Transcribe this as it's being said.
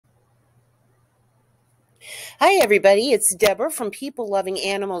Hi, everybody. It's Deborah from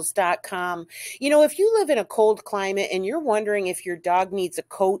PeopleLovingAnimals.com. If you live in a cold climate and you're wondering if your dog needs a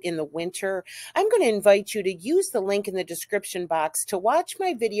coat in the winter, I'm going to invite you to use the link in the description box to watch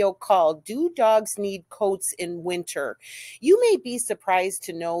my video called Do Dogs Need Coats in Winter? You may be surprised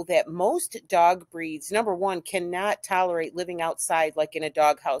to know that most dog breeds, number one, cannot tolerate living outside like in a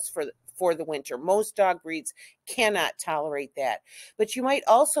doghouse for the winter. Most dog breeds cannot tolerate that. But you might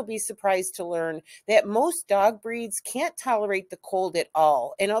also be surprised to learn that most dog breeds can't tolerate the cold at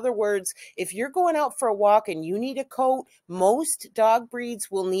all. In other words, if you're going out for a walk and you need a coat, most dog breeds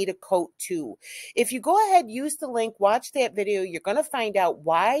will need a coat too. If you go ahead, use the link, watch that video, you're going to find out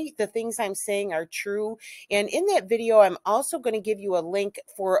why the things I'm saying are true. And in that video, I'm also going to give you a link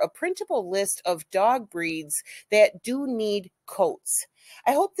for a printable list of dog breeds that do need coats.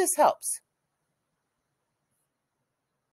 I hope this helps.